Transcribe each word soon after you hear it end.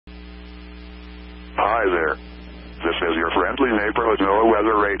Hi there. This is your friendly neighborhood NOAA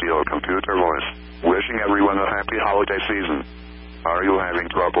weather radio computer voice, wishing everyone a happy holiday season. Are you having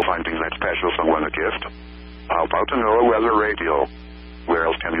trouble finding that special someone a gift? How about a NOAA weather radio? Where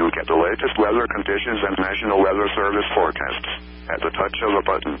else can you get the latest weather conditions and National Weather Service forecasts at the touch of a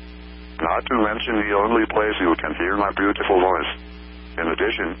button? Not to mention the only place you can hear my beautiful voice. In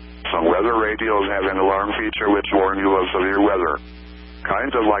addition, some weather radios have an alarm feature which warn you of severe weather.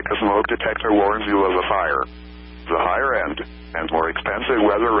 Kind of like a smoke detector warns you of a fire. The higher end, and more expensive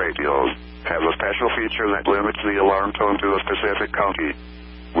weather radios, have a special feature that limits the alarm tone to a specific county.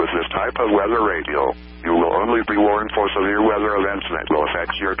 With this type of weather radio, you will only be warned for severe weather events that will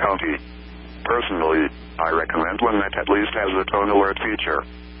affect your county. Personally, I recommend one that at least has the tone alert feature.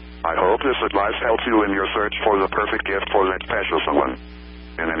 I hope this advice helps you in your search for the perfect gift for that special someone.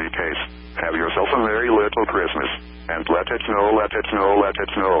 In any case, have yourself a merry little Christmas, and let it snow, let it snow, let it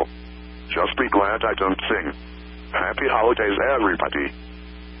snow. Just be glad I don't sing. Happy holidays, everybody.